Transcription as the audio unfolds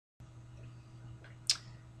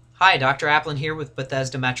Hi, Dr. Applin here with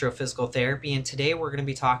Bethesda Metro Physical Therapy, and today we're going to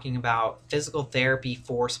be talking about physical therapy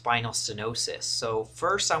for spinal stenosis. So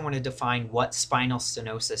first I want to define what spinal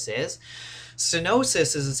stenosis is.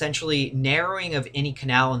 Stenosis is essentially narrowing of any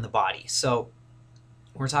canal in the body. So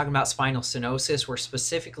when we're talking about spinal stenosis, we're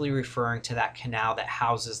specifically referring to that canal that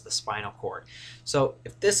houses the spinal cord. So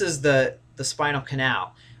if this is the spinal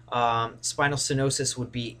canal, spinal stenosis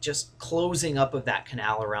would be just closing up of that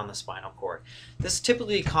canal around the spinal cord. This is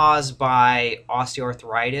typically caused by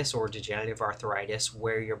osteoarthritis or degenerative arthritis,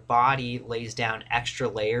 where your body lays down extra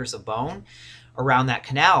layers of bone around that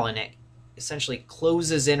canal, and it essentially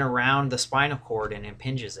closes in around the spinal cord and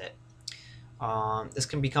impinges it. This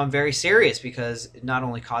can become very serious because it not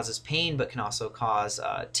only causes pain but can also cause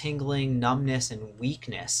tingling, numbness, and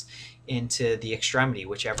weakness into the extremity,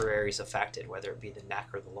 whichever area is affected, whether it be the neck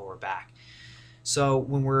or the lower back. So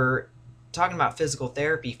when we're talking about physical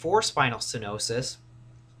therapy for spinal stenosis,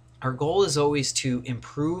 our goal is always to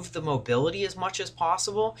improve the mobility as much as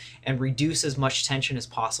possible and reduce as much tension as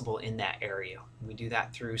possible in that area. We do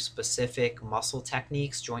that through specific muscle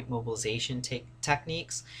techniques, joint mobilization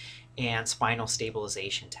techniques, and spinal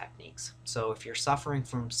stabilization techniques. So if you're suffering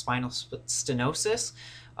from spinal stenosis,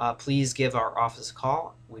 please give our office a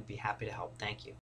call. We'd be happy to help. Thank you.